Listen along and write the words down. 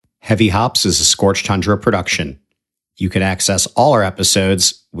Heavy Hops is a Scorched Tundra production. You can access all our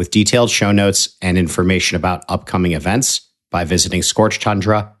episodes with detailed show notes and information about upcoming events by visiting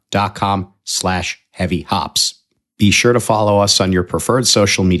scorchtundra.com/heavyhops. Be sure to follow us on your preferred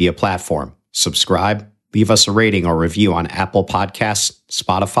social media platform. Subscribe, leave us a rating or review on Apple Podcasts,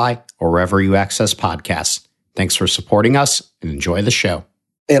 Spotify, or wherever you access podcasts. Thanks for supporting us and enjoy the show.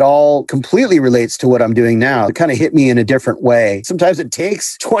 It all completely relates to what I'm doing now. It kind of hit me in a different way. Sometimes it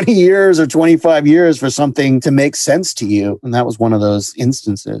takes 20 years or 25 years for something to make sense to you. And that was one of those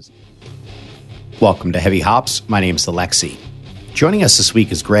instances. Welcome to Heavy Hops. My name is Alexi. Joining us this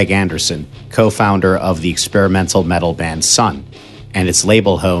week is Greg Anderson, co-founder of the experimental metal band Sunn and its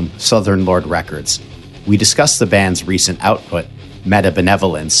label home, Southern Lord Records. We discuss the band's recent output, Meta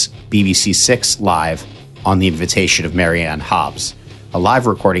Benevolence, BBC Six Live, on the invitation of Marianne Hobbs, a live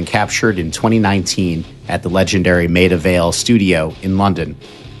recording captured in 2019 at the legendary Maida Vale studio in London.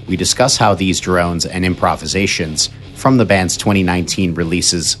 We discuss how these drones and improvisations from the band's 2019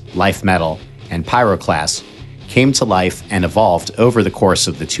 releases Life Metal and Pyroclast came to life and evolved over the course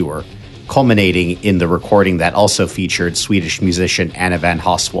of the tour, culminating in the recording that also featured Swedish musician Anna van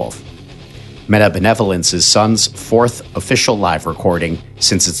Hoswolf. Meta Benevolence is Sunn's fourth official live recording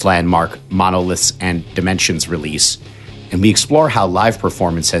since its landmark Monoliths and Dimensions release, and we explore how live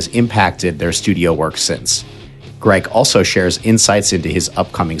performance has impacted their studio work since. Greg also shares insights into his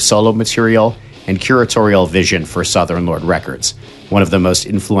upcoming solo material and curatorial vision for Southern Lord Records, one of the most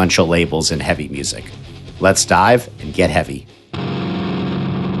influential labels in heavy music. Let's dive and get heavy.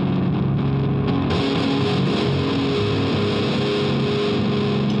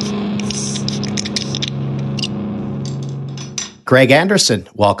 Greg Anderson,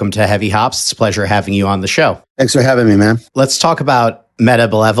 welcome to Heavy Hops. It's a pleasure having you on the show. Thanks for having me, man. Let's talk about Meta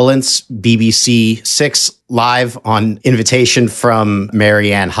Benevolence, BBC Six Live on invitation from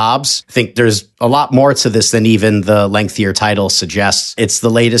Marianne Hobbs. I think there's a lot more to this than even the lengthier title suggests. It's the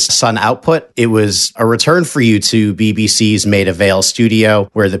latest Sunn output. It was a return for you to BBC's Maida Vale studio,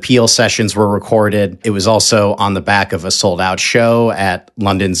 where the Peel sessions were recorded. It was also on the back of a sold-out show at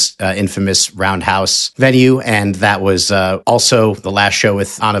London's infamous Roundhouse venue, and that was also the last show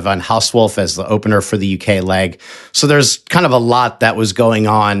with Anna van Hoswolf as the opener for the UK leg. So there's kind of a lot that was going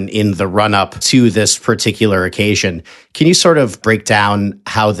on in the run-up to this particular occasion. Can you sort of break down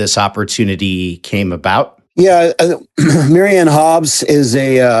how this opportunity came about? Yeah, Marianne Hobbs is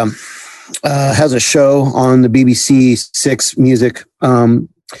has a show on the BBC Six Music, and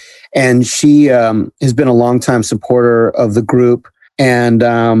she has been a longtime supporter of the group. And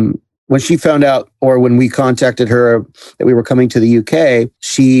when she found out, or when we contacted her that we were coming to the UK,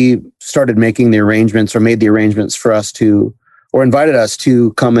 she started making the arrangements, or made the arrangements for us to, or invited us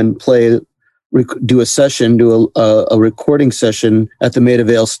to come and do a recording session at the Maida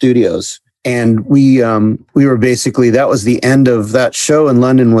Vale Studios. And we were basically, that was the end of that show in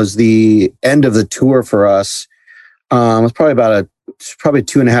London, was the end of the tour for us. It was probably probably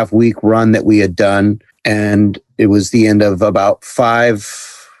 2.5 week run that we had done. And it was the end of about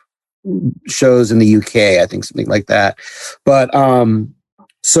 5 shows in the UK, I think, something like that. But,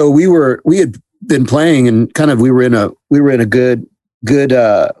 so we had been playing, and kind of, we were in a good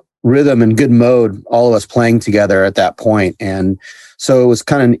rhythm and good mode, all of us playing together at that point. And so it was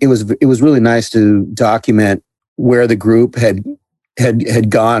really nice to document where the group had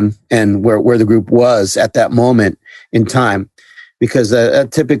gone and where the group was at that moment in time, because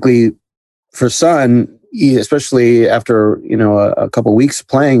typically for Sunn, especially after a couple of weeks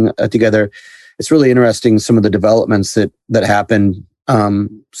playing together, it's really interesting, some of the developments that happened,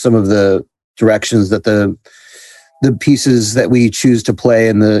 some of the directions that the pieces that we choose to play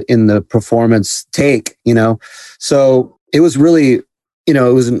in the performance take, so it was really,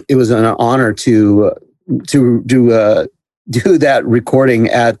 it was an honor to do that recording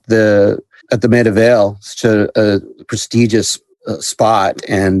at the Maida Vale, such a prestigious spot.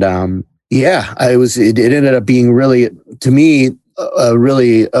 And it ended up being really, to me, a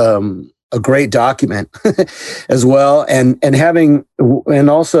really a great document as well, and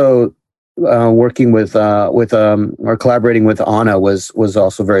also working with or collaborating with Anna was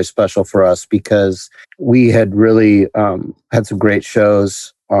also very special for us, because we had really had some great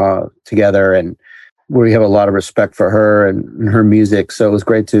shows together, and we have a lot of respect for her and her music. So it was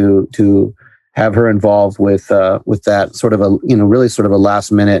great to have her involved with that sort of really sort of a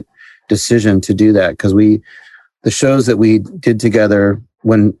last minute decision to do that, because the shows that we did together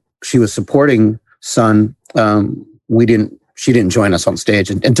when she was supporting Sunn, she didn't join us on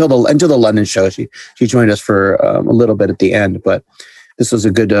stage until the London show. She joined us for a little bit at the end, but this was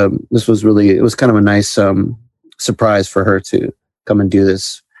it was kind of a nice surprise for her to come and do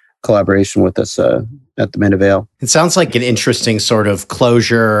this collaboration with us at the Maida Vale. It sounds like an interesting sort of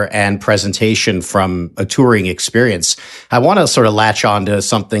closure and presentation from a touring experience. I want to sort of latch on to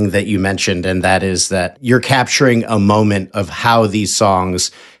something that you mentioned, and that is that you're capturing a moment of how these songs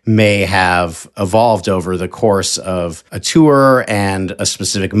may have evolved over the course of a tour and a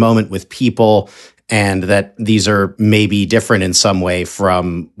specific moment with people, and that these are maybe different in some way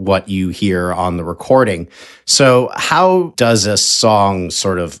from what you hear on the recording. So how does a song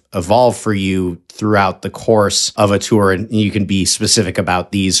sort of evolve for you throughout the course of a tour? And you can be specific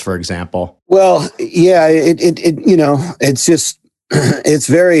about these, for example. Well, yeah, it's just,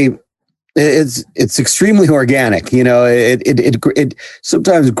 it's extremely organic. It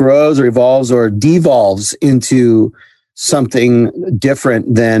sometimes grows or evolves or devolves into something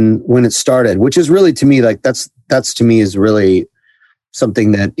different than when it started, which is really, to me, like that's to me is really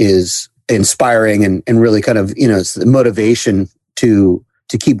something that is inspiring and really kind of, it's the motivation to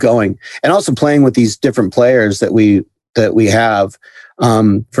keep going, and also playing with these different players that we have.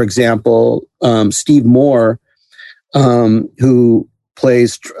 For example, Steve Moore, who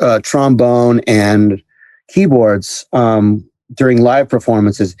plays trombone and keyboards during live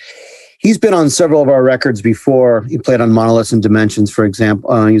performances. He's been on several of our records before. He played on Monoliths and Dimensions, for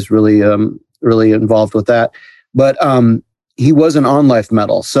example. He's really involved with that. But he wasn't on Life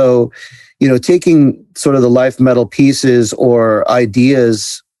Metal. So, taking sort of the Life Metal pieces or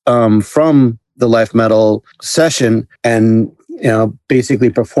ideas from the Life Metal session and,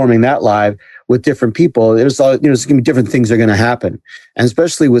 basically performing that live with different people, there's going to be different things that are going to happen. And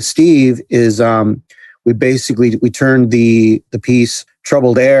especially with Steve is we turned the piece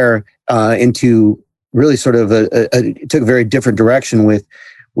Troubled Air into really sort of it took a very different direction with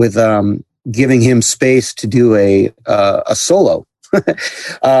giving him space to do a solo,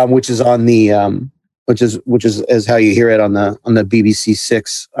 which is on the which is how you hear it on the BBC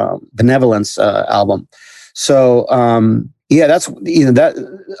Six Benevolence album. So that's that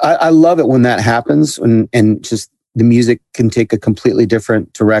I love it when that happens, and just the music can take a completely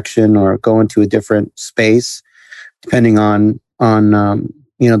different direction or go into a different space depending on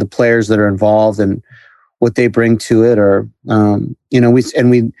the players that are involved and what they bring to it, or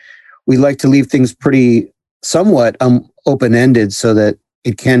we like to leave things pretty somewhat open-ended so that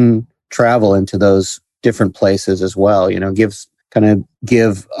it can travel into those different places as well.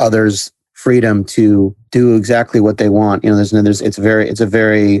 Give others freedom to do exactly what they want. It's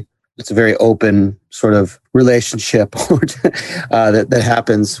a very open sort of relationship that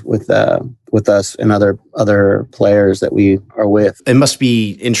happens with us and other players that we are with. It must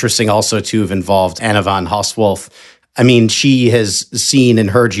be interesting also to have involved Anna von Hauswolf. I mean, she has seen and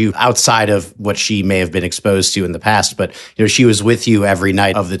heard you outside of what she may have been exposed to in the past, but she was with you every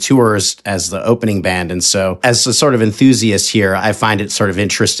night of the tours as the opening band. And so as a sort of enthusiast here, I find it sort of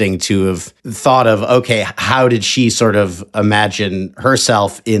interesting to have thought of, okay, how did she sort of imagine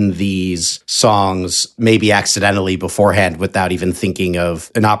herself in these songs, maybe accidentally beforehand without even thinking of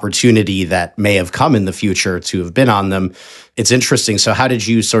an opportunity that may have come in the future to have been on them. It's interesting. So how did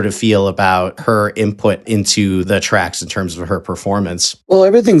you sort of feel about her input into the tracks in terms of her performance? Well,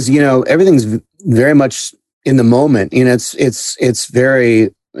 everything's very much in the moment. It's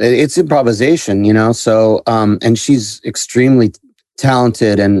improvisation, so, and she's extremely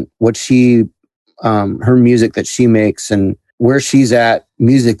talented, and what her music that she makes and where she's at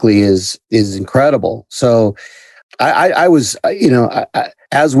musically is incredible. So I was,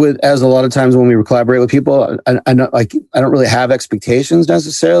 as a lot of times when we collaborate with people, I don't really have expectations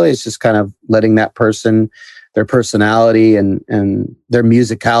necessarily. It's just kind of letting that person, their personality and their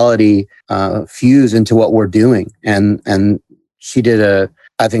musicality fuse into what we're doing. And she did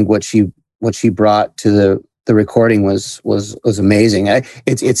I think what she brought to the recording was amazing.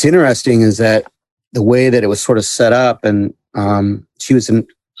 It's interesting is that the way that it was sort of set up, and she was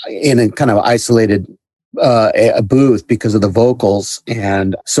in a kind of isolated a booth because of the vocals,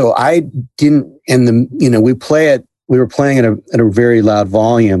 and so I didn't. And we were playing at a very loud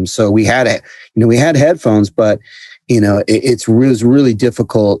volume, so we had headphones, but it was really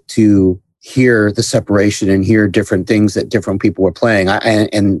difficult to hear the separation and hear different things that different people were playing.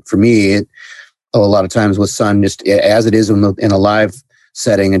 And for me, a lot of times with Sun, just as it is in a live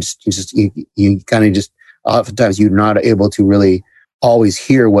setting, and you kind of just oftentimes you're not able to really always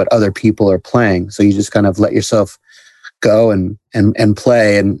hear what other people are playing. So you just kind of let yourself go and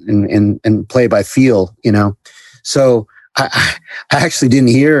play and play by feel, So I actually didn't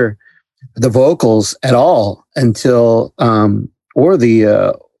hear the vocals at all until, or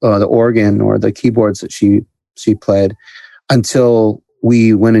the organ or the keyboards that she played, until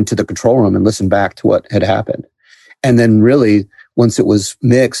we went into the control room and listened back to what had happened. And then really once it was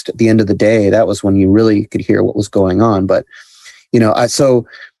mixed at the end of the day, that was when you really could hear what was going on. But, so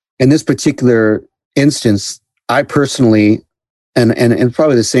in this particular instance, I personally, and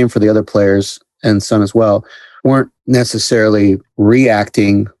probably the same for the other players and Sun as well, weren't necessarily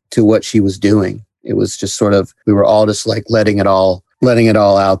reacting to what she was doing. It was just sort of, we were all just like letting it all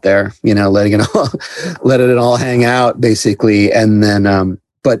out there, letting it all hang out basically. And then,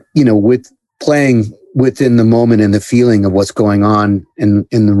 but with playing within the moment and the feeling of what's going on in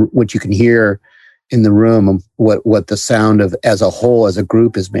what you can hear in the room, what the sound of as a whole, as a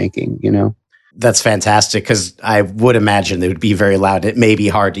group is making, That's fantastic, because I would imagine it would be very loud. It may be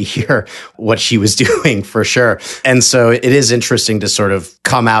hard to hear what she was doing for sure. And so it is interesting to sort of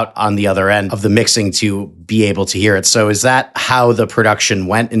come out on the other end of the mixing to be able to hear it. So is that how the production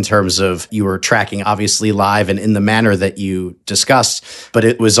went in terms of you were tracking obviously live and in the manner that you discussed, but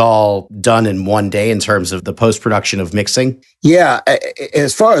it was all done in one day in terms of the post-production of mixing? Yeah.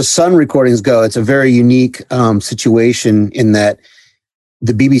 As far as Sun recordings go, it's a very unique situation in that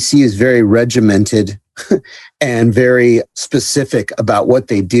the BBC is very regimented and very specific about what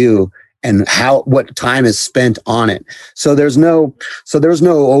they do and what time is spent on it. So there's no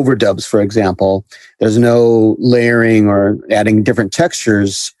overdubs, for example. There's no layering or adding different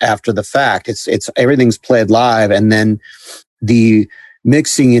textures after the fact. It's everything's played live, and then the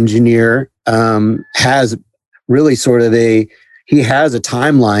mixing engineer has really sort of he has a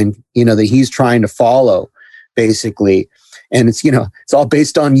timeline, that he's trying to follow, basically. And it's, it's all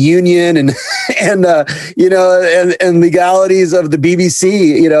based on union and legalities of the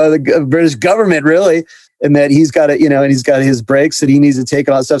BBC, the British government, really. And that he's got and he's got his breaks that he needs to take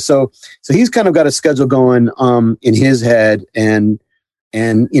and all that stuff. So he's kind of got a schedule going in his head, and we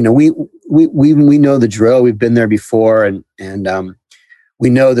know the drill. We've been there before, and we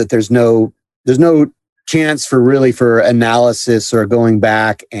know that there's no chance for analysis or going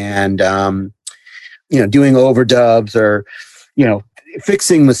back and doing overdubs or,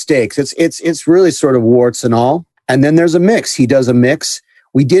 fixing mistakes. It's really sort of warts and all. And then there's a mix. He does a mix.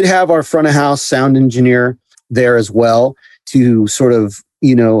 We did have our front of house sound engineer there as well to sort of,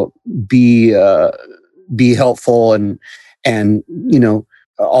 be helpful and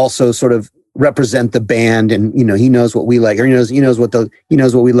also sort of represent the band. And, he knows what we like, or he knows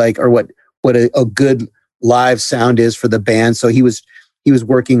what we like, or what a good live sound is for the band. So he was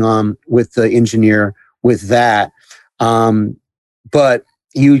working on with the engineer with that. But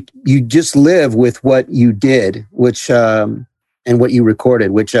you just live with what you did, which, and what you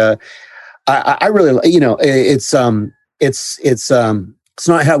recorded, which, I really, it's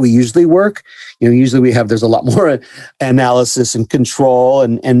not how we usually work. Usually there's a lot more analysis and control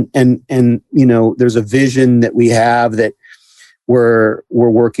and there's a vision that we have that we're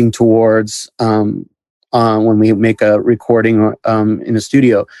working towards, when we make a recording in a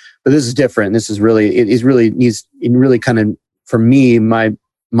studio. But this is different. This is really, it really kind of, for me, my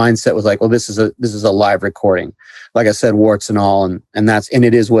mindset was like, well, this is a live recording. Like I said, warts and all, and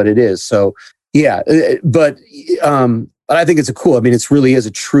it is what it is. So yeah, but I think it's it really is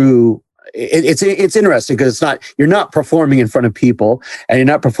a true, it's interesting because you're not performing in front of people and you're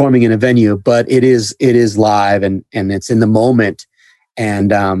not performing in a venue, but it is live and it's in the moment.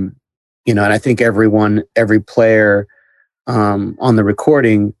 And, and I think every player on the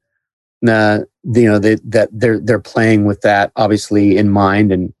recording, that they're playing with that obviously in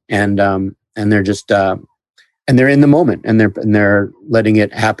mind, and they're just and they're in the moment, and they're letting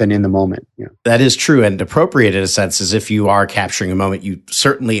it happen in the moment. That is true and appropriate in a sense, as if you are capturing a moment. You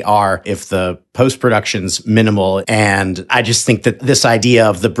certainly are if the post-production's minimal. And I just think that this idea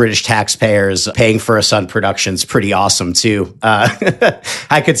of the British taxpayers paying for a Sun production's pretty awesome too.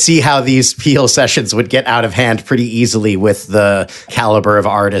 I could see how these Peel sessions would get out of hand pretty easily with the caliber of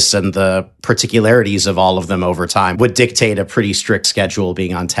artists, and the particularities of all of them over time would dictate a pretty strict schedule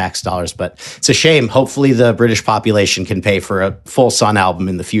being on tax dollars. But it's a shame. Hopefully the British population can pay for a full Sun album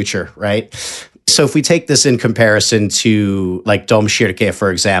in the future, right? So if we take this in comparison to like Domkirke,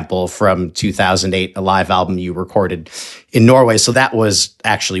 for example, from 2008, a live album you recorded in Norway. So that was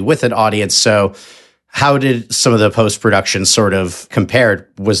actually with an audience. So how did some of the post-production sort of compared?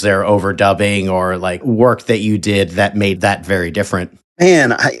 Was there overdubbing or like work that you did that made that very different?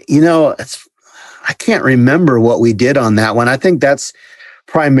 Man, I can't remember what we did on that one. I think that's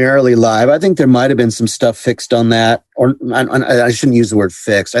primarily live. I think there might have been some stuff fixed on that, or I shouldn't use the word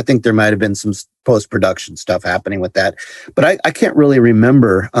fixed. I think there might have been some post-production stuff happening with that, but I can't really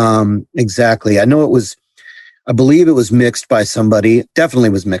remember exactly. I believe it was mixed by somebody.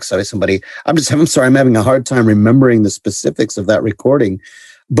 Definitely was mixed by somebody. I'm sorry, I'm having a hard time remembering the specifics of that recording,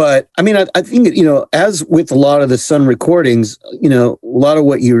 But I mean, I think, as with a lot of the Sun recordings, a lot of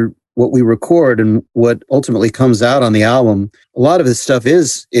what we record and what ultimately comes out on the album, a lot of this stuff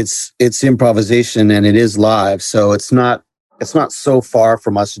it's improvisation and it is live. So it's not so far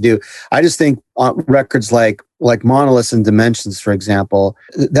from us to do. I just think records like Monoliths and Dimensions, for example,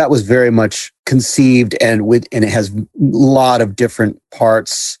 that was very much conceived and it has a lot of different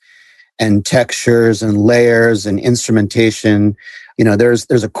parts and textures and layers and instrumentation.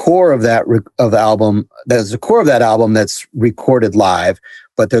 There's a core of that album. There's a core of that album that's recorded live,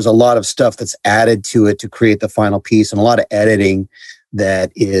 but there's a lot of stuff that's added to it to create the final piece, and a lot of editing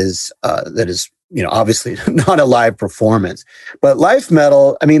that is obviously not a live performance. But Life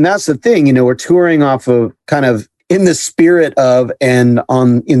Metal, I mean, that's the thing. We're touring off of kind of in the spirit of and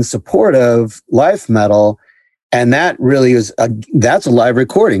in support of Life Metal, and that really that's a live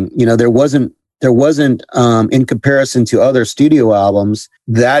recording. There wasn't in comparison to other studio albums,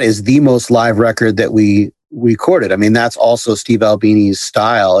 that is the most live record that we recorded. I mean, that's also Steve Albini's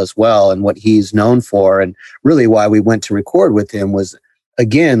style as well, and what he's known for, and really why we went to record with him was,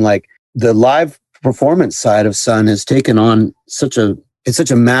 again, like the live performance side of Sun has taken on such a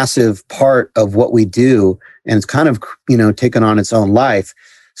massive part of what we do, and it's kind of taken on its own life.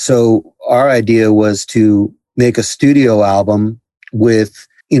 So our idea was to make a studio album with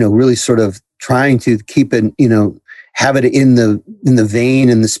really sort of trying to keep it, have it in the vein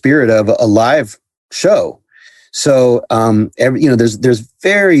and the spirit of a live show. So, there's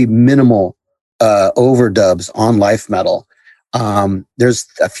very minimal overdubs on Life Metal. There's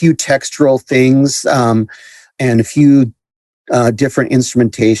a few textural things and a few different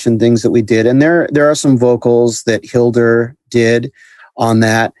instrumentation things that we did, and there are some vocals that Hildur did on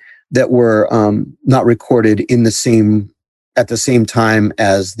that were not recorded at the same time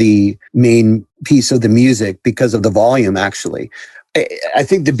as the main piece of the music because of the volume, actually. I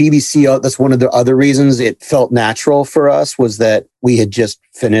think the BBC, that's one of the other reasons it felt natural for us, was that we had just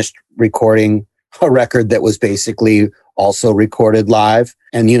finished recording a record that was basically also recorded live.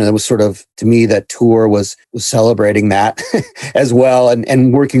 And, it was sort of, to me, that tour was celebrating that as well,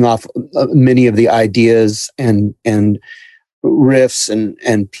 and working off many of the ideas and riffs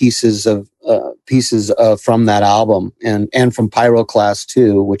and pieces from that album, and from Pyroclast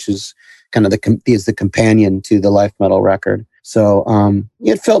too, which is kind of the companion to the Life Metal record. So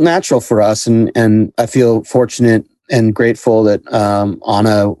it felt natural for us, and I feel fortunate and grateful that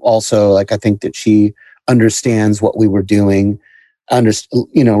Anna also, I think that she understands what we were doing,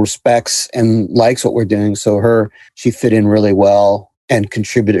 respects and likes what we're doing. So she fit in really well and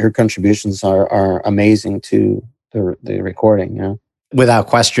contributed. Her contributions are amazing to the recording. Without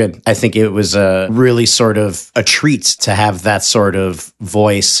question. I think it was a really sort of a treat to have that sort of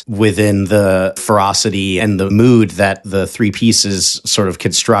voice within the ferocity and the mood that the three pieces sort of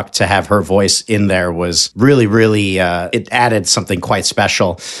construct. To have her voice in there was really, really, it added something quite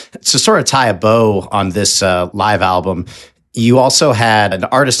special. To sort of tie a bow on this live album, you also had an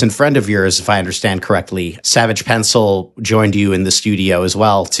artist and friend of yours, if I understand correctly, Savage Pencil, joined you in the studio as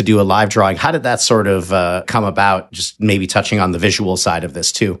well to do a live drawing. How did that sort of come about? Just maybe touching on the visual side of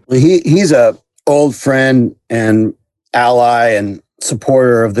this too. He's a old friend and ally and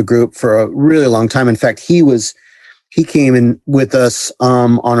supporter of the group for a really long time. In fact, he came in with us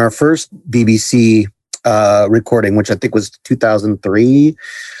on our first BBC recording, which I think was 2003.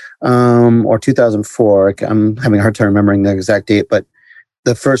 Or 2004. I'm having a hard time remembering the exact date, but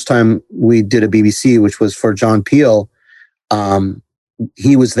the first time we did a BBC, which was for John Peel,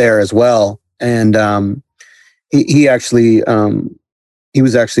 he was there as well, and he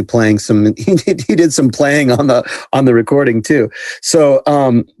was actually playing some. He did some playing on the recording too. So,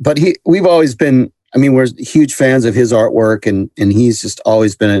 but we've always been. I mean, we're huge fans of his artwork, and he's just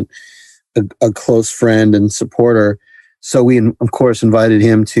always been a close friend and supporter. So we, of course, invited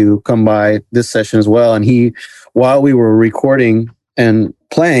him to come by this session as well. And while we were recording and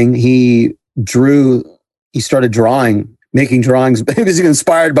playing, he started drawing, making drawings. He was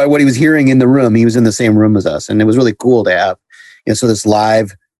inspired by what he was hearing in the room. He was in the same room as us. And it was really cool to have, so this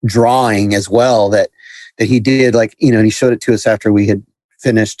live drawing as well that he did, and he showed it to us after we had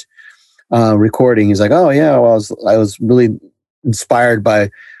finished recording. He's like, oh yeah, well, I was really inspired by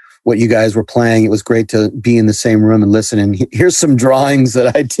what you guys were playing. It was great to be in the same room and listen. And here's some drawings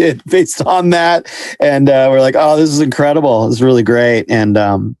that I did based on that. And we're like, oh, this is incredible. It's really great. And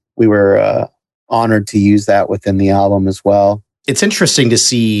we were honored to use that within the album as well. It's interesting to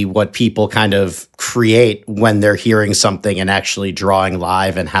see what people kind of create when they're hearing something and actually drawing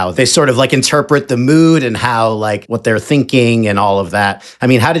live, and how they sort of like interpret the mood and how like what they're thinking and all of that. I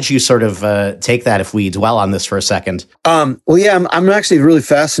mean, how did you sort of take that, if we dwell on this for a second? Well, yeah, I'm actually really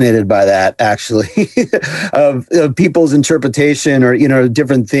fascinated by that, actually, of people's interpretation, or,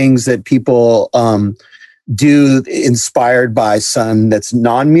 different things that people do inspired by Sun that's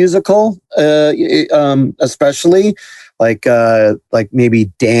non-musical, especially like maybe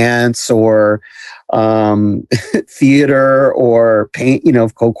dance or theater or paint,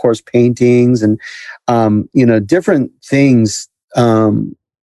 of course, paintings and different things to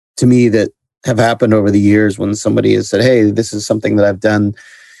me that have happened over the years when somebody has said, "Hey, this is something that I've done."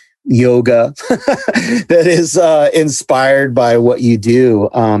 Yoga that is inspired by what you do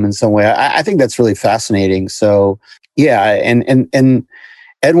in some way. I think that's really fascinating. So yeah, and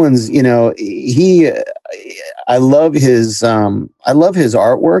Edwin's, I love his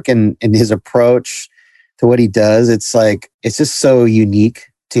artwork and his approach to what he does. It's just so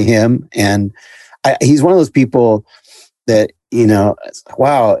unique to him, and he's one of those people that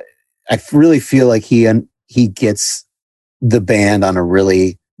wow, I really feel like he gets the band on a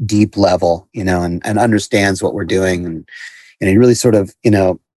really deep level, and understands what we're doing. And he really sort of,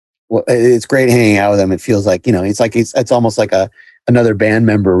 it's great hanging out with him. It feels like, it's almost like another band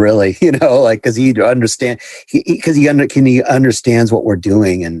member, really, cause he understands what we're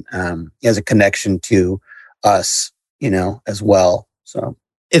doing. And he has a connection to us, as well. So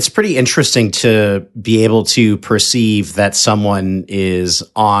it's pretty interesting to be able to perceive that someone is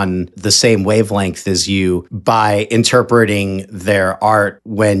on the same wavelength as you by interpreting their art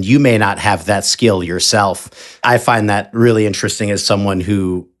when you may not have that skill yourself. I find that really interesting as someone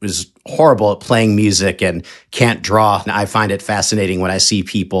who is horrible at playing music and can't draw. I find it fascinating when I see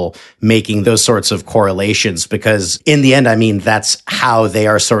people making those sorts of correlations, because in the end, I mean, that's how they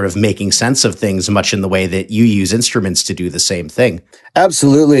are sort of making sense of things, much in the way that you use instruments to do the same thing.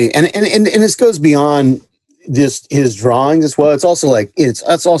 Absolutely. And this goes beyond just his drawings as well. It's also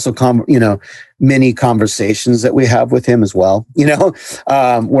many conversations that we have with him as well,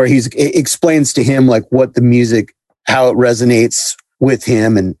 where he explains to him like what the music, how it resonates with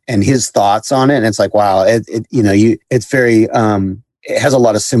him and his thoughts on it. And it's like, wow, it's very, it has a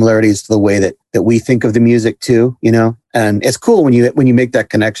lot of similarities to the way that we think of the music too, and it's cool when you make that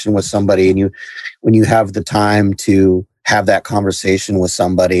connection with somebody, and when you have the time to have that conversation with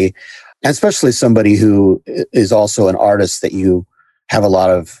somebody, and especially somebody who is also an artist that you have a lot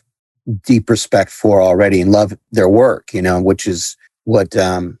of deep respect for already and love their work, which is what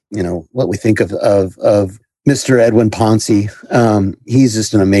we think of Mr. Edwin Ponce. He's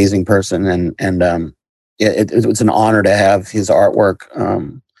just an amazing person, and it's an honor to have his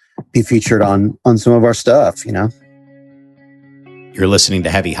artwork be featured on some of our stuff. You're listening to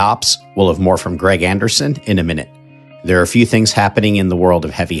Heavy Hops. We'll have more from Greg Anderson in a minute. There are a few things happening in the world of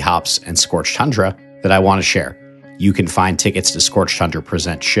Heavy Hops and Scorched Tundra that I want to share. You can find tickets to Scorched Tundra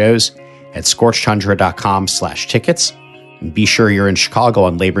Present shows at scorchedtundra.com/tickets. And be sure you're in Chicago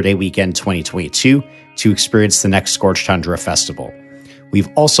on Labor Day weekend 2022 to experience the next Scorched Tundra Festival. We've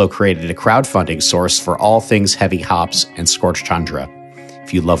also created a crowdfunding source for all things Heavy Hops and Scorched Tundra.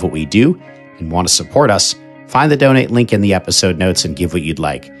 If you love what we do and want to support us, find the donate link in the episode notes and give what you'd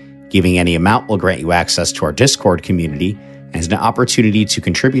like. Giving any amount will grant you access to our Discord community and an opportunity to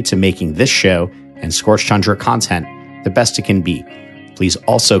contribute to making this show and Scorched Tundra content the best it can be. Please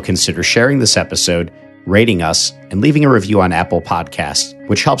also consider sharing this episode, rating us, and leaving a review on Apple Podcasts,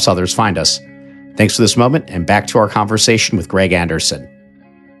 which helps others find us. Thanks for this moment, and back to our conversation with Greg Anderson.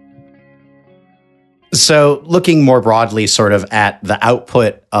 So looking more broadly sort of at the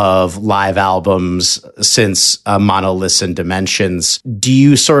output of live albums since Monoliths and Dimensions, do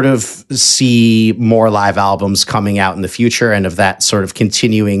you sort of see more live albums coming out in the future, and of that sort of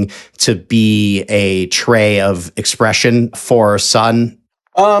continuing to be a tray of expression for Sun?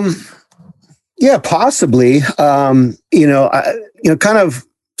 Yeah, possibly. Kind of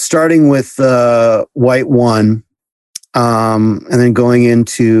starting with White One. And then going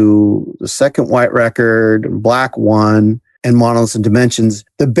into the second White record, Black One, and Monoliths and Dimensions,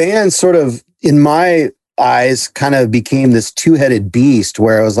 the band sort of, in my eyes, kind of became this two-headed beast,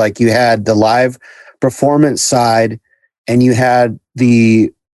 where it was like you had the live performance side and you had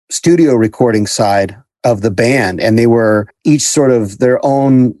the studio recording side of the band, and they were each sort of their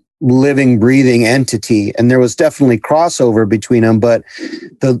own living, breathing entity. And there was definitely crossover between them, but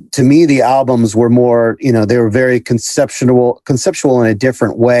to me, the albums were more, they were very conceptual in a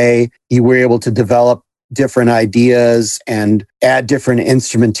different way. You were able to develop different ideas and add different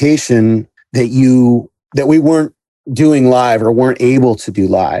instrumentation that we weren't doing live or weren't able to do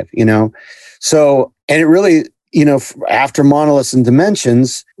live, So, and it really, after Monoliths and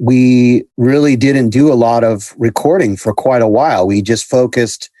Dimensions, we really didn't do a lot of recording for quite a while. We just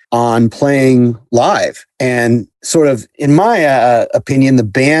focused on playing live, and sort of, in my opinion, the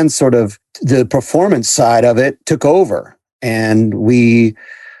band sort of, the performance side of it took over, and we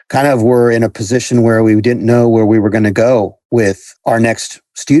kind of were in a position where we didn't know where we were going to go with our next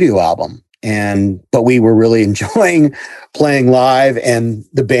studio album. But we were really enjoying playing live, and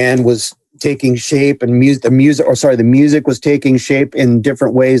the band was taking shape, and the music was taking shape in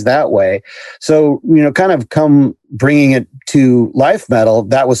different ways that way. So, kind of bringing it to Life Metal,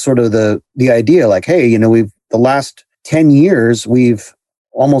 that was sort of the idea, like, hey, the last 10 years,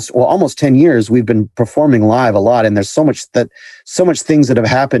 almost 10 years, we've been performing live a lot. And there's so much things that have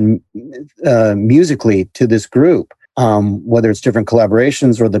happened musically to this group, whether it's different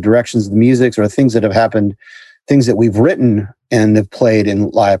collaborations or the directions of the music, or things that have happened, things that we've written and have played in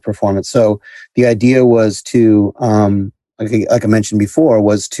live performance. So the idea was to, like I mentioned before,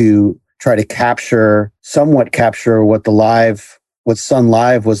 was to try to somewhat capture what Sun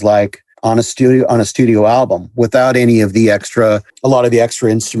Live was like on a studio album, without a lot of the extra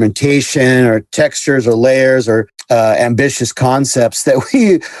instrumentation or textures or layers or ambitious concepts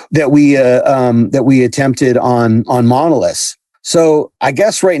that we attempted on Monoliths. So I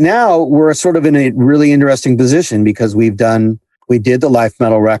guess right now we're sort of in a really interesting position, because we did the Life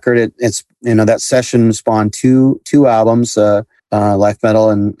Metal record. It's that session spawned two albums, Life Metal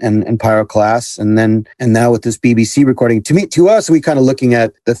and Pyroclast, and now with this BBC recording. To us, we kind of looking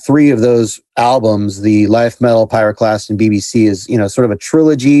at the three of those albums, the Life Metal, Pyroclast, and BBC, is sort of a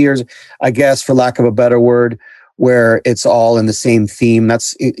trilogy, or I guess, for lack of a better word, where it's all in the same theme.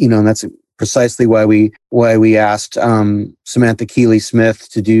 That's precisely why we asked Samantha Keeley Smith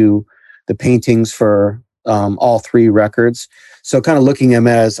to do the paintings for all three records. So kind of looking at them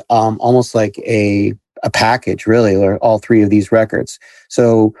as almost like a package, really, or all three of these records.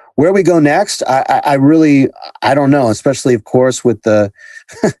 So where we go next, I don't know, especially, of course, with the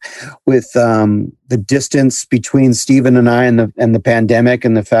the distance between Steven and I, and the pandemic,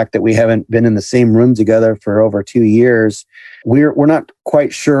 and the fact that we haven't been in the same room together for over 2 years. We're not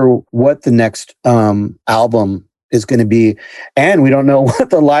quite sure what the next album is going to be, and we don't know what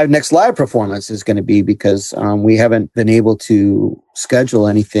the next live performance is going to be, because we haven't been able to schedule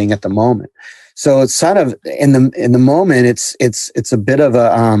anything at the moment. So it's kind of in the moment, it's a bit of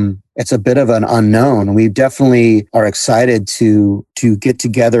an unknown. We definitely are excited to get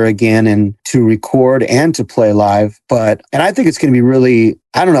together again and to record and to play live. And I think it's going to be really,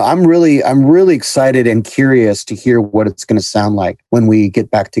 I don't know, I'm really excited and curious to hear what it's going to sound like when we get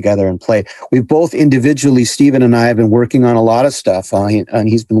back together and play. We've both individually, Steven and I, have been working on a lot of stuff, and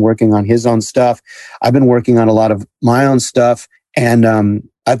he's been working on his own stuff. I've been working on a lot of my own stuff, and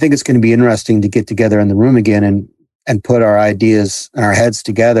I think it's going to be interesting to get together in the room again and put our ideas and our heads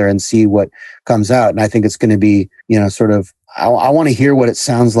together and see what comes out. And I think it's going to be, sort of, I want to hear what it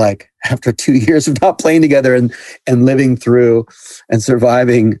sounds like after 2 years of not playing together and living through and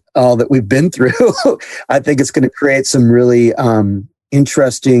surviving all that we've been through. I think it's going to create some really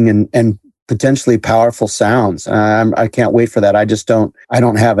interesting and potentially powerful sounds. I can't wait for that. I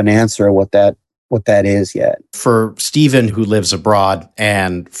don't have an answer what that is yet. For Steven, who lives abroad,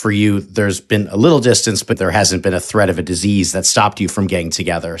 and for you, there's been a little distance, but there hasn't been a threat of a disease that stopped you from getting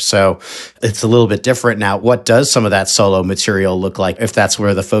together. So it's a little bit different now. What does some of that solo material look like, if that's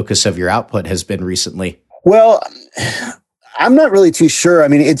where the focus of your output has been recently? Well, I'm not really too sure. I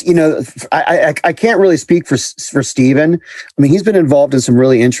mean, it's, I can't really speak for Steven. I mean, he's been involved in some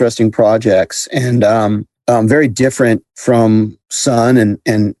really interesting projects, and very different from Sun,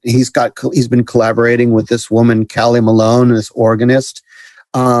 and he's been collaborating with this woman, Callie Malone, this organist,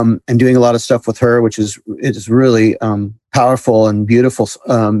 and doing a lot of stuff with her, which is really powerful and beautiful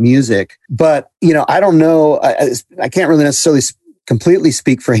music. But I don't know. I can't really necessarily completely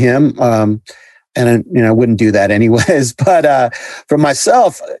speak for him. And I wouldn't do that anyways. But for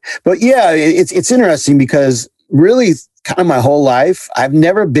myself, yeah, it's interesting, because really, kind of my whole life, I've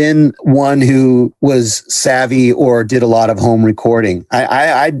never been one who was savvy or did a lot of home recording.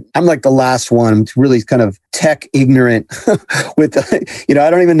 I'm like the last one to really kind of tech ignorant with, I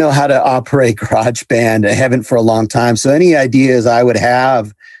don't even know how to operate GarageBand. I haven't for a long time. So any ideas I would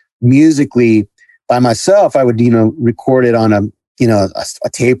have musically by myself, I would, record it on a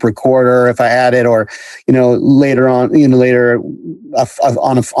tape recorder if I had it, or, later on,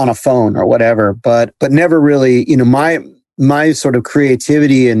 on a phone or whatever, but never really, my sort of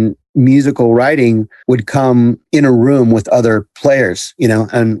creativity and musical writing would come in a room with other players,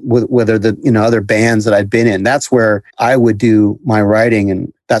 and whether the, other bands that I'd been in. That's where I would do my writing,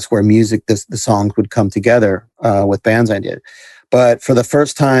 and that's where the songs would come together with bands I did. But for the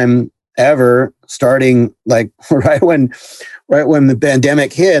first time ever, starting like right when the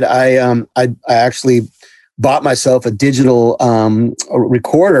pandemic hit, I actually bought myself a digital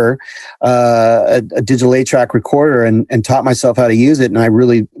recorder, a digital 8-track recorder, and taught myself how to use it. And I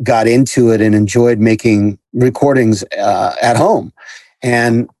really got into it and enjoyed making recordings at home,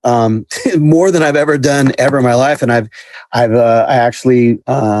 and more than I've ever done in my life. And I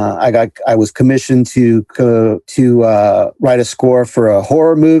was commissioned to write a score for a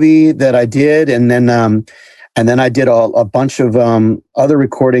horror movie that I did, and then I did a bunch of other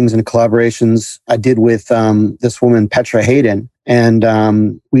recordings and collaborations I did with this woman, Petra Hayden.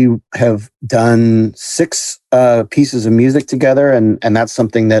 And we have done 6 pieces of music together. And that's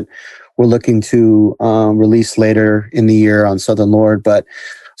something that we're looking to release later in the year on Southern Lord. But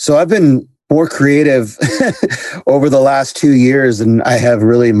so I've been more creative over the last 2 years than I have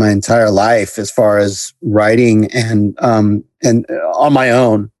really my entire life, as far as writing and on my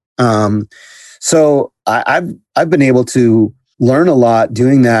own. So I've been able to learn a lot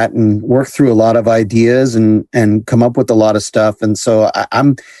doing that and work through a lot of ideas and come up with a lot of stuff. And so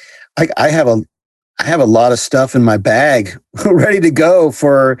I have a lot of stuff in my bag ready to go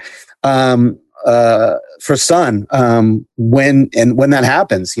for Sun when that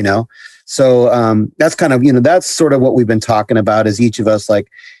happens, So that's kind of, that's sort of what we've been talking about, is each of us like,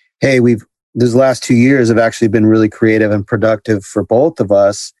 hey, these last 2 years have actually been really creative and productive for both of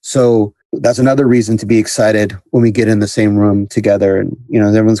us. So that's another reason to be excited when we get in the same room together. And,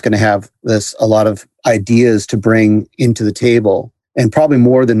 everyone's going to have a lot of ideas to bring into the table, and probably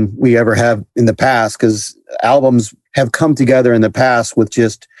more than we ever have in the past, because albums have come together in the past with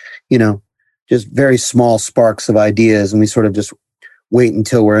just very small sparks of ideas. And we sort of just wait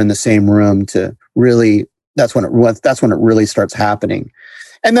until we're in the same room to really, that's when it really starts happening.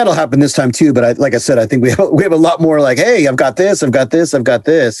 And that'll happen this time too. But like I said, I think we have a lot more like, hey, I've got this, and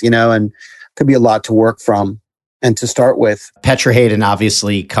could be a lot to work from and to start with. Petra Hayden,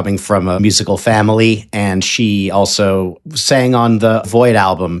 obviously coming from a musical family, and she also sang on the Void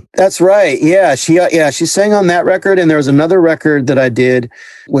album. That's right. Yeah, she sang on that record, and there was another record that I did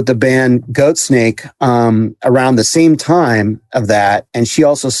with the band Goatsnake around the same time of that, and she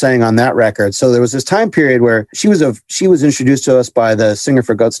also sang on that record. So there was this time period where she was introduced to us by the singer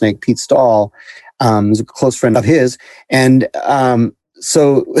for Goatsnake, Pete Stahl, who's a close friend of his, and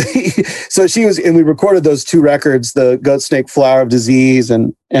so she was, and we recorded those 2 records, the Goatsnake Flower of Disease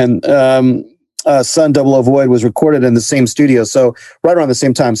and Sun Double O Void was recorded in the same studio. So right around the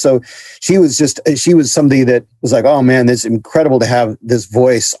same time. So she was somebody that was like, oh man, it's incredible to have this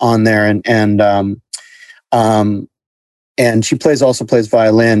voice on there. And she also plays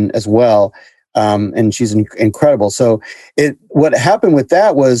violin as well. And she's incredible. So what happened with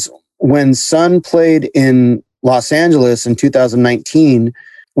that was when Sun played in Los Angeles in 2019,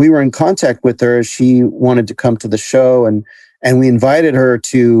 we were in contact with her. She wanted to come to the show, and we invited her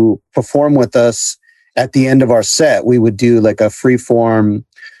to perform with us at the end of our set. We would do like a free-form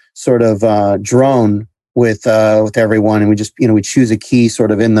sort of drone with everyone, and we just we choose a key sort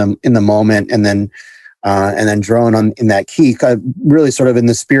of in the moment, and then drone in that key, really sort of in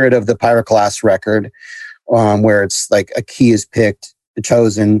the spirit of the Pyroclast record, where it's like a key is picked,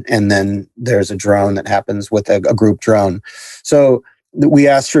 chosen, and then there's a drone that happens with a group drone. So we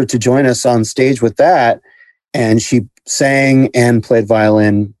asked her to join us on stage with that, and she sang and played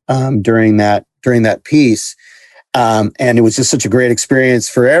violin during that piece. And it was just such a great experience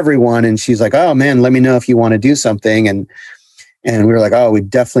for everyone. And she's like, oh man, let me know if you want to do something. And we were like, oh, we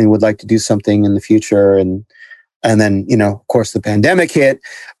definitely would like to do something in the future. And then, of course, the pandemic hit.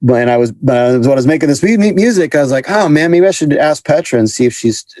 When I was making this music, I was like, oh man, maybe I should ask Petra and see if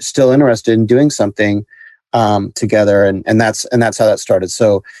she's still interested in doing something together. And that's how that started.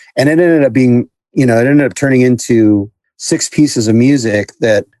 So, and it ended up being, it ended up turning into 6 pieces of music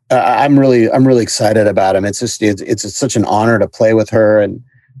that I'm really excited about them. It's just it's such an honor to play with her, and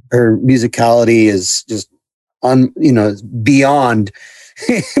her musicality is just beyond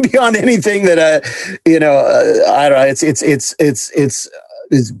beyond anything that I don't know.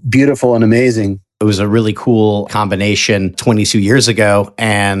 It's beautiful and amazing. It was a really cool combination 22 years ago,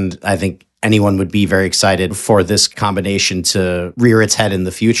 and I think anyone would be very excited for this combination to rear its head in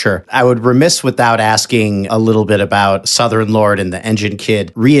the future. I would remiss without asking a little bit about Southern Lord and the Engine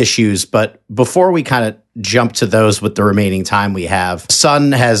Kid reissues, but before we kind of jump to those with the remaining time we have,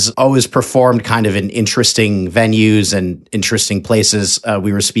 Sun has always performed kind of in interesting venues and interesting places.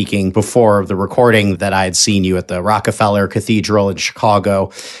 We were speaking before the recording that I had seen you at the Rockefeller Cathedral in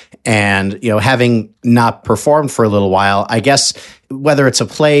Chicago. And, having not performed for a little while, I guess whether it's a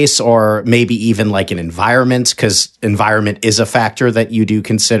place or maybe even like an environment, because environment is a factor that you do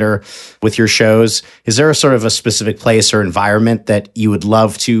consider with your shows. Is there a sort of a specific place or environment that you would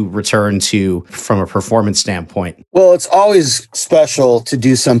love to return to from a performance standpoint? Well, it's always special to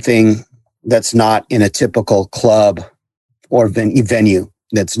do something that's not in a typical club or venue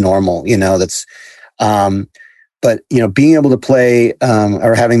that's normal, but being able to play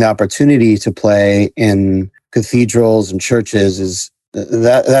or having the opportunity to play in cathedrals and churches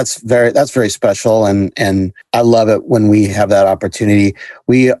that's very special, and I love it when we have that opportunity.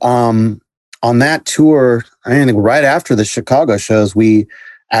 We on that tour, I think right after the Chicago shows, we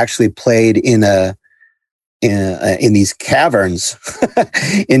actually played in these caverns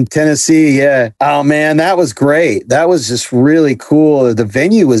in Tennessee. Yeah. Oh man, that was great. That was just really cool. The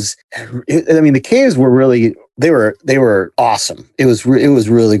venue was, the caves were really, they were awesome. It was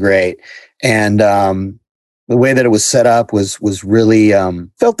really great. And, the way that it was set up was really,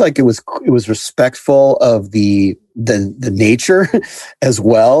 felt like it was respectful of the nature as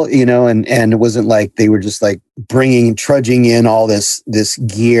well, and it wasn't like they were just like trudging in all this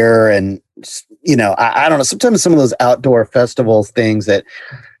gear and, I don't know. Sometimes some of those outdoor festival things that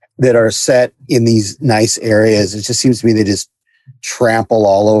are set in these nice areas, it just seems to me they just trample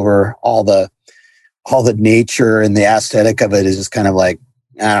all over all the nature, and the aesthetic of it is just kind of like,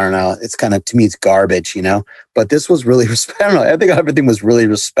 I don't know. It's kind of, to me, it's garbage, But this was really I don't know. I think everything was really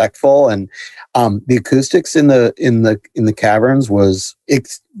respectful, and the acoustics in the caverns was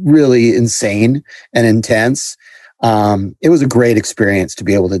really insane and intense. It was a great experience to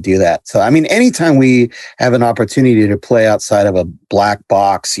be able to do that. So, anytime we have an opportunity to play outside of a black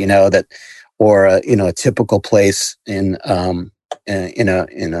box, or a typical place in a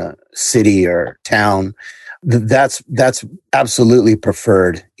city or town, that's absolutely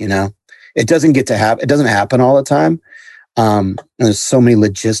preferred. It doesn't it doesn't happen all the time. There's so many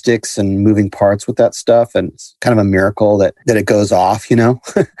logistics and moving parts with that stuff, and it's kind of a miracle that it goes off, and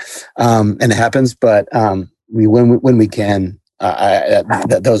it happens. But when we can,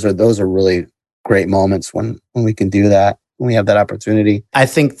 those are really great moments when we can do that, when we have that opportunity. I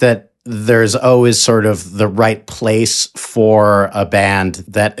think that there's always sort of the right place for a band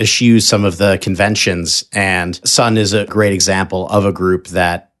that eschews some of the conventions. And Sun is a great example of a group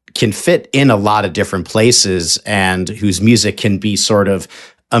that can fit in a lot of different places and whose music can be sort of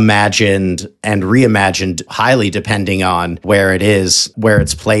imagined and reimagined highly depending on where it is, where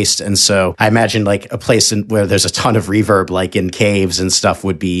it's placed. And so I imagine like a place where there's a ton of reverb, like in caves and stuff,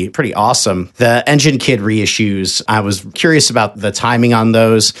 would be pretty awesome. The Engine Kid reissues, I was curious about the timing on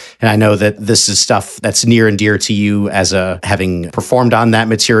those. And I know that this is stuff that's near and dear to you as having performed on that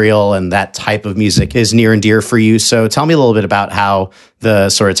material, and that type of music is near and dear for you. So tell me a little bit about how the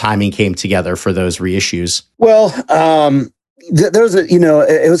sort of timing came together for those reissues. Well, there's a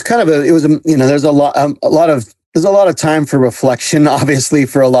lot of time for reflection, obviously,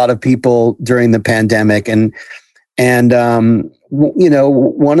 for a lot of people during the pandemic. And one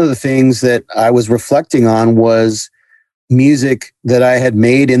of the things that I was reflecting on was music that I had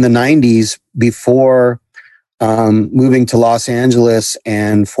made in the 90s before moving to Los Angeles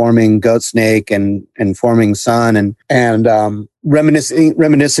and forming Goatsnake and forming Sun, and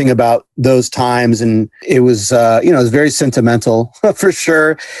reminiscing about those times. And it was, it was very sentimental for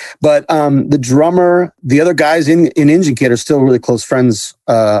sure. But the drummer, the other guys in Engine Kid are still really close friends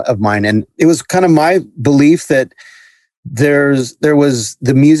of mine. And it was kind of my belief that there was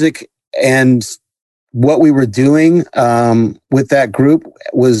the music and what we were doing with that group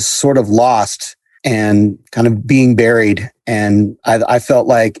was sort of lost and kind of being buried. And I felt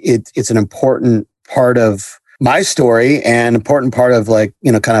like it's an important part of my story and important part of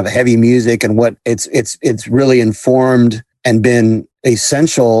kind of heavy music, and what it's really informed and been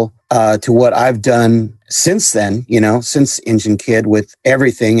essential to what I've done since then, since Engine Kid, with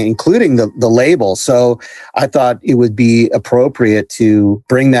everything, including the label. So I thought it would be appropriate to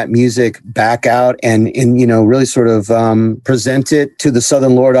bring that music back out and really sort of present it to the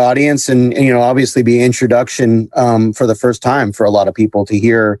Southern Lord audience, and obviously be an introduction for the first time for a lot of people to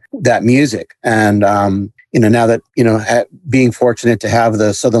hear that music. And now that, being fortunate to have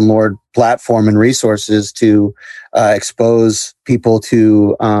the Southern Lord platform and resources to expose people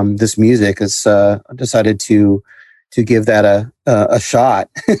to this music, has decided to give that a shot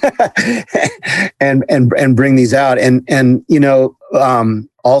and bring these out.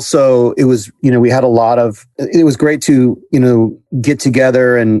 Also, it was, we had it was great to, get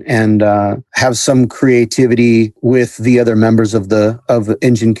together and have some creativity with the other members of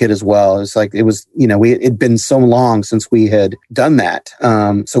Engine Kid as well. It's like, it was, it'd been so long since we had done that.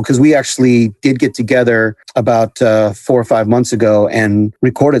 Cause we actually did get together about 4 or 5 months ago and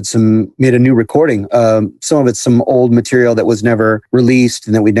made a new recording. Some of it's some old material that was never released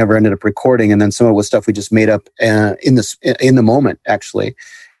and that we never ended up recording. And then some of it was stuff we just made up in the moment, actually.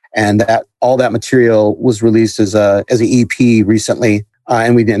 And all that material was released as an EP recently,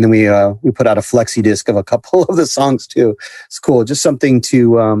 and then we put out a flexi disc of a couple of the songs too. It's cool, just something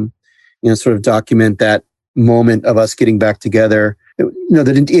to sort of document that moment of us getting back together.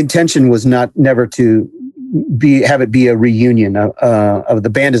 The intention was never to have it be a reunion of the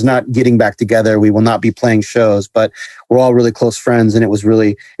band is not getting back together. We will not be playing shows, but we're all really close friends. And it was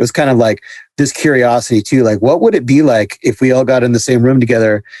kind of like this curiosity too, like what would it be like if we all got in the same room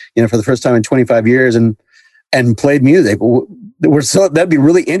together, for the first time in 25 years and played music. That'd be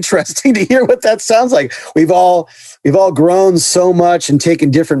really interesting to hear what that sounds like. We've all grown so much and taken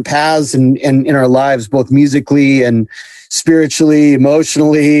different paths in our lives, both musically and spiritually,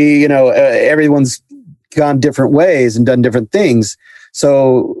 emotionally, everyone's gone different ways and done different things.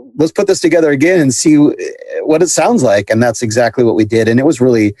 So let's put this together again and see what it sounds like. And that's exactly what we did. And it was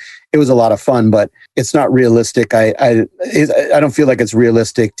a lot of fun, but it's not realistic. I don't feel like it's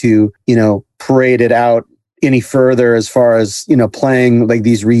realistic to, parade it out any further as far as, playing like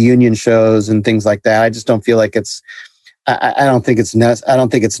these reunion shows and things like that. I just don't feel like I don't think it's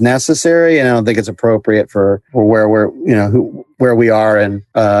necessary, and I don't think it's appropriate for where where we are and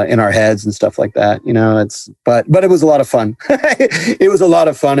in our heads and stuff like that. But it was a lot of fun. It was a lot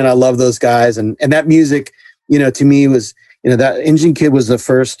of fun, and I love those guys and that music. To me was that Engine Kid was the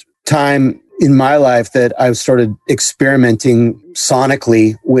first time in my life that I started experimenting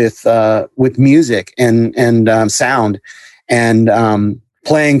sonically with music and sound and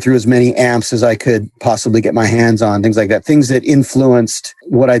playing through as many amps as I could possibly get my hands on, things like that, things that influenced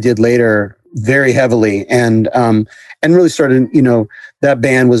what I did later very heavily. And really started, that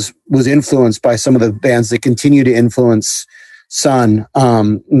band was influenced by some of the bands that continue to influence Sun,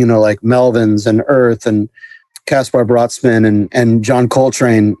 like Melvins and Earth and Caspar Brotzman and John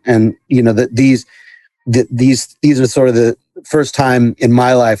Coltrane. And, these are sort of the first time in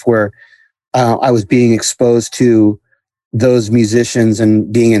my life where I was being exposed to those musicians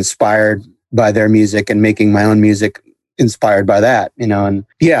and being inspired by their music and making my own music inspired by that, and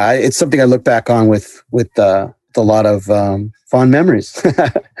yeah, it's something I look back on with a lot of fond memories.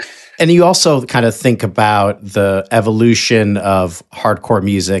 And you also kind of think about the evolution of hardcore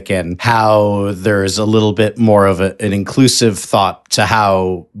music and how there's a little bit more of an inclusive thought to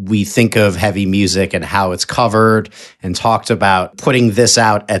how we think of heavy music and how it's covered and talked about. Putting this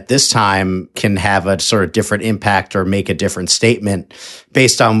out at this time can have a sort of different impact or make a different statement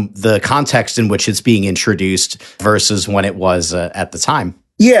based on the context in which it's being introduced versus when it was at the time.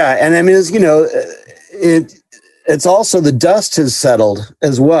 Yeah. And I mean, it's also the dust has settled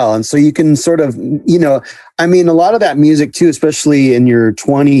as well. And so you can sort of, a lot of that music too, especially in your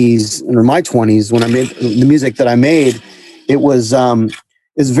 20s or my 20s, when I made the music that I made, it was,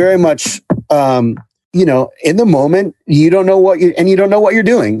 is very much, in the moment, you don't know what you don't know what you're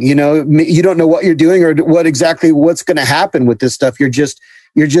doing. You don't know what you're doing or what's going to happen with this stuff. You're just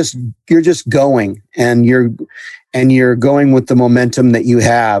going and you're going with the momentum that you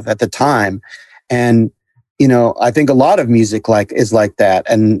have at the time. And, I think a lot of music is like that.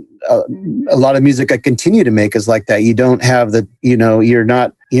 And a lot of music I continue to make is like that. You don't have you're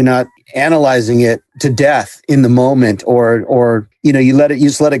not analyzing it to death in the moment or you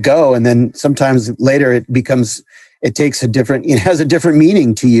just let it go. And then sometimes later it takes it has a different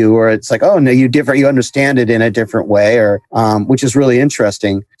meaning to you, or it's like, oh no, you understand it in a different way, or, which is really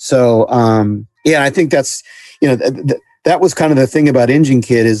interesting. So, I think that's, that was kind of the thing about Engine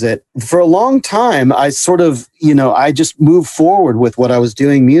Kid, is that for a long time, I sort of, I just moved forward with what I was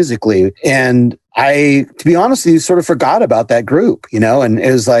doing musically. And to be honest with you, sort of forgot about that group, and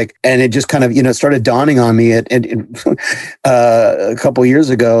it was like, and it just kind of, started dawning on me a couple years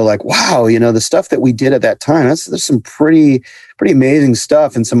ago, like, wow, the stuff that we did at that time, there's some pretty amazing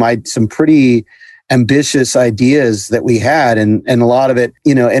stuff and some pretty ambitious ideas that we had, and a lot of it,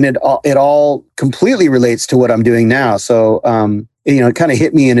 and it all completely relates to what I'm doing now. So, it kind of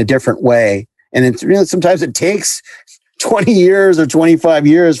hit me in a different way. And it's, sometimes it takes 20 years or 25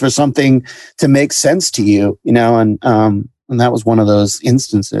 years for something to make sense to you, and that was one of those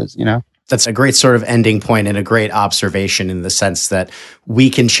instances, That's a great sort of ending point and a great observation in the sense that we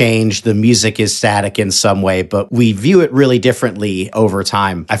can change. The music is static in some way, but we view it really differently over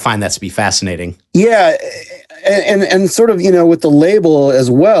time. I find that to be fascinating. Yeah. And sort of, with the label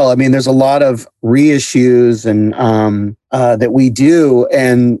as well. I mean, there's a lot of reissues and that we do.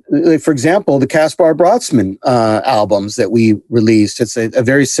 And for example, the Caspar Brautzmann albums that we released, it's a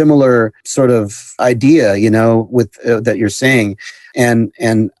very similar sort of idea, with that you're saying. And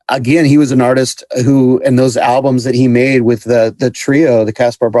again, he was an artist who, and those albums that he made with the trio, the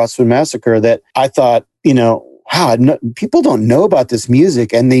Caspar Brautzmann Massacre, that I thought, wow, people don't know about this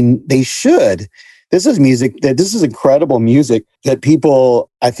music, and they should. This is music this is incredible music that people,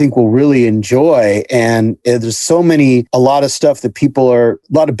 I think, will really enjoy. And there's a lot of stuff that a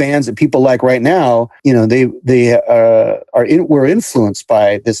lot of bands that people like right now, were influenced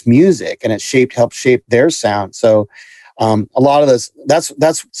by this music, and it helped shape their sound. So a lot of this, that's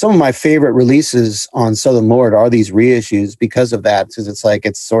some of my favorite releases on Southern Lord are these reissues because of that. Because it's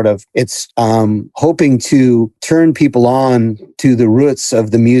hoping to turn people on to the roots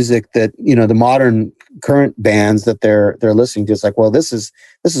of the music that, the modern current bands that they're listening to. It's like, well, this is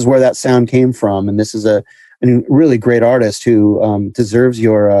where that sound came from. And this is a really great artist who deserves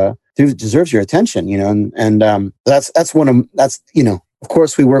your attention, and that's of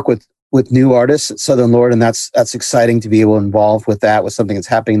course we work with new artists at Southern Lord, and that's exciting to be able to involve with something that's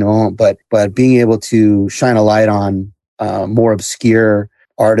happening in the moment. But being able to shine a light on more obscure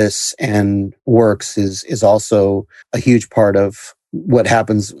artists and works is also a huge part of what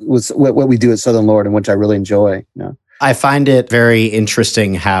happens with what we do at Southern Lord, and which I really enjoy. I find it very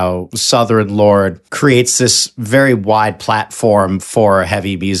interesting how Southern Lord creates this very wide platform for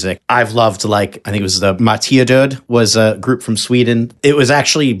heavy music. I've loved, I think it was the Matiadöd was a group from Sweden. It was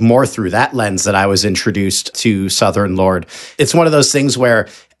actually more through that lens that I was introduced to Southern Lord. It's one of those things where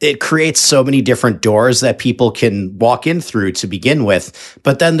it creates so many different doors that people can walk in through to begin with.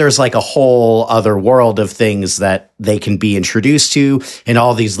 But then there's a whole other world of things that they can be introduced to, and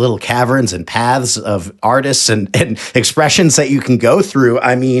all these little caverns and paths of artists and expressions that you can go through.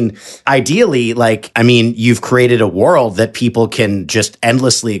 I mean, ideally, you've created a world that people can just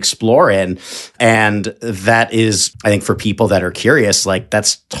endlessly explore in. And that is, I think, for people that are curious,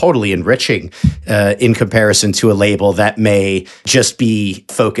 that's totally enriching in comparison to a label that may just be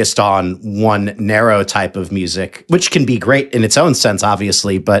focused on one narrow type of music, which can be great in its own sense,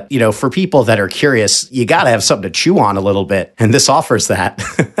 obviously. But, for people that are curious, you got to have something to chew on a little bit. And this offers that.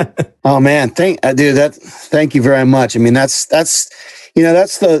 Oh man. Thank you very much. I mean, that's the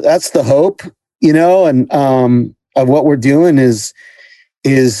hope, and of what we're doing is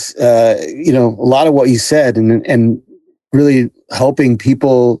a lot of what you said, and really hoping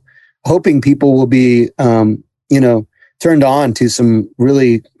people will be, turned on to some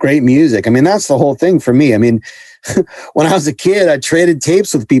really great music. I mean, that's the whole thing for me. I mean, when I was a kid, I traded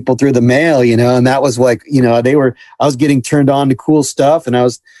tapes with people through the mail, and that was I was getting turned on to cool stuff, and I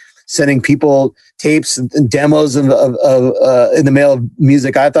was sending people tapes and demos of in the mail of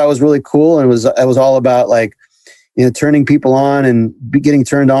music I thought was really cool. And it was all about turning people on and getting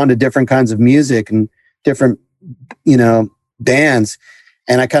turned on to different kinds of music and different, bands.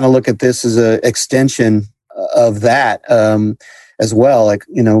 And I kind of look at this as an extension of that as well.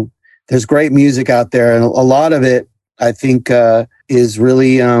 There's great music out there, and a lot of it, I think, is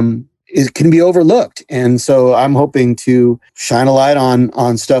really it can be overlooked. And so I'm hoping to shine a light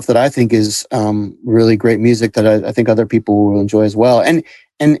on stuff that I think is really great music that I think other people will enjoy as well. And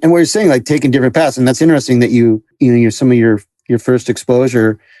what you're saying, taking different paths, and that's interesting that some of your first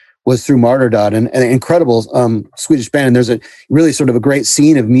exposure was through Martyrdöd, and an incredible Swedish band. And there's a really sort of a great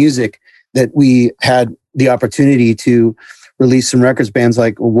scene of music that we had the opportunity to release some records, bands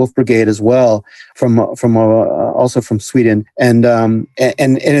like Wolf Brigade as well, from also from Sweden, and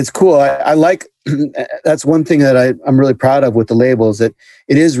it's cool. I like that's one thing that I'm really proud of with the label, is that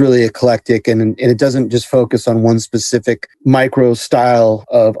it is really eclectic, and it doesn't just focus on one specific micro style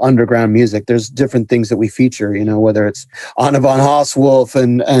of underground music. There's different things that we feature, whether it's Anna von Hauswolf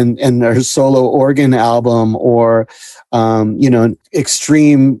and her solo organ album, or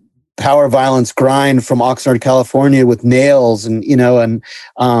extreme power violence grind from Oxnard, California with Nails, and it's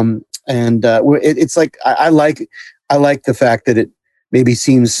I like the fact that it maybe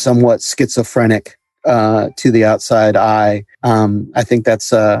seems somewhat schizophrenic to the outside eye. I think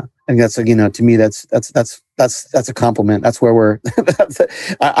that's to me that's a compliment. That's where we're.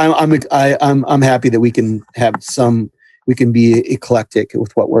 I'm happy that we can be eclectic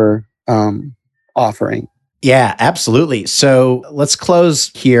with what we're offering. Yeah, absolutely. So let's close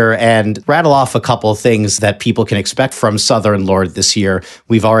here and rattle off a couple of things that people can expect from Southern Lord this year.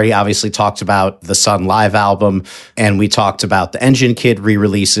 We've already obviously talked about the Sun live album, and we talked about the Engine Kid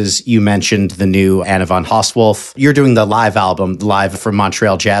re-releases. You mentioned the new Anna von Hauswolf. You're doing the live album, live from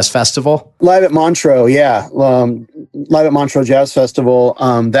Montreal Jazz Festival? Live at Montreux, yeah. Live at Montreux Jazz Festival.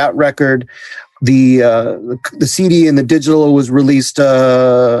 That record, the CD and the digital was released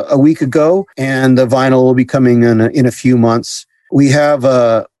a week ago, and the vinyl will be coming in a few months. We have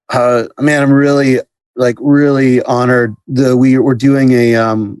man, I'm really honored. We're doing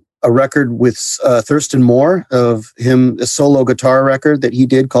a record with Thurston Moore of him, a solo guitar record that he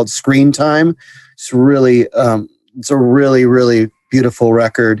did called Screen Time. It's really it's a really beautiful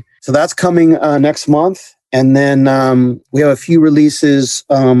record. So that's coming next month. And then we have a few releases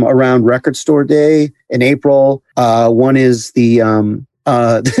around Record Store Day in April. One is the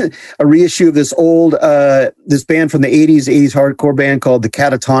a reissue of this old this band from the 80s hardcore band called the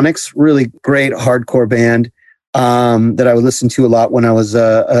Catatonics. Really great hardcore band that I would listen to a lot when I was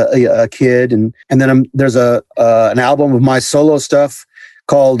a kid. And then there's an album of my solo stuff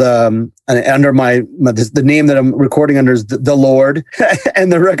called under the name that I'm recording under is the Lord,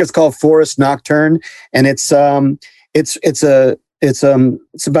 and the record's called Forest Nocturne, and it's about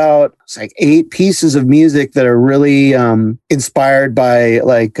 8 pieces of music that are really inspired by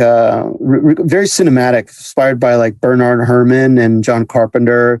very cinematic, inspired by Bernard Herrmann and John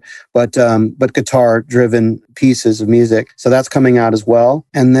Carpenter, but guitar driven pieces of music. So that's coming out as well.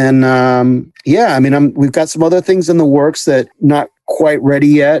 And then we've got some other things in the works that not quite ready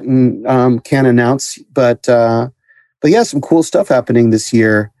yet and can't announce, but yeah, some cool stuff happening this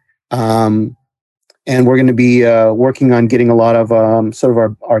year. And we're going to be working on getting a lot of sort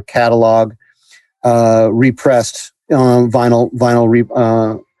of our catalog repressed, some vinyl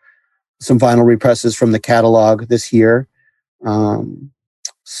represses from the catalog this year.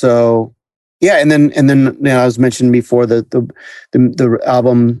 So yeah, and then I was mentioning before the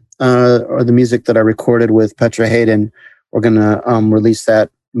album or the music that I recorded with Petra Haden. We're going to release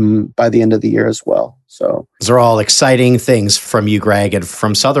that by the end of the year as well. So those are all exciting things from you, Greg, and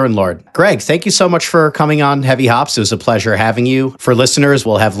from Southern Lord. Greg, thank you so much for coming on Heavy Hops. It was a pleasure having you. For listeners,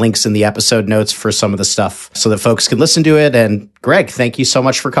 we'll have links in the episode notes for some of the stuff so that folks can listen to it. And Greg, thank you so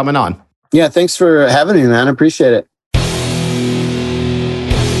much for coming on. Yeah, thanks for having me, man. I appreciate it.